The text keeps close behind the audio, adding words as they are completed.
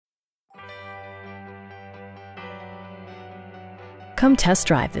Come test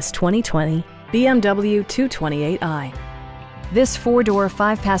drive this 2020 BMW 228i. This four-door,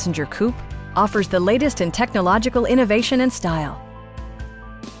 five-passenger coupe offers the latest in technological innovation and style.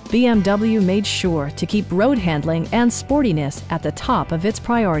 BMW made sure to keep road handling and sportiness at the top of its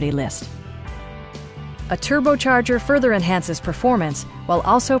priority list. A turbocharger further enhances performance while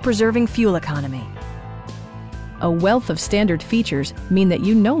also preserving fuel economy. A wealth of standard features mean that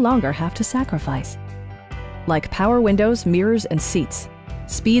you no longer have to sacrifice, like power windows, mirrors, and seats,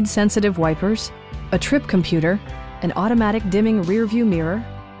 speed-sensitive wipers, a trip computer, an automatic dimming rear-view mirror,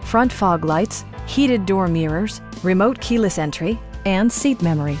 front fog lights, heated door mirrors, remote keyless entry, and seat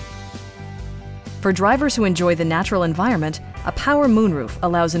memory. For drivers who enjoy the natural environment, a power moonroof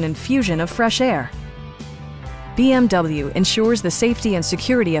allows an infusion of fresh air. BMW ensures the safety and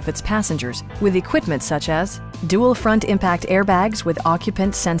security of its passengers with equipment such as dual front impact airbags with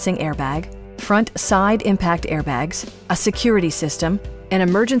occupant sensing airbag, front side impact airbags, a security system, an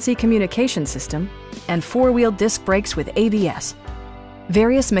emergency communication system, and four-wheel disc brakes with ABS.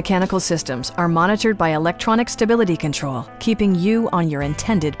 Various mechanical systems are monitored by electronic stability control, keeping you on your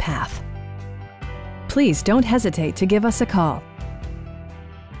intended path. Please don't hesitate to give us a call.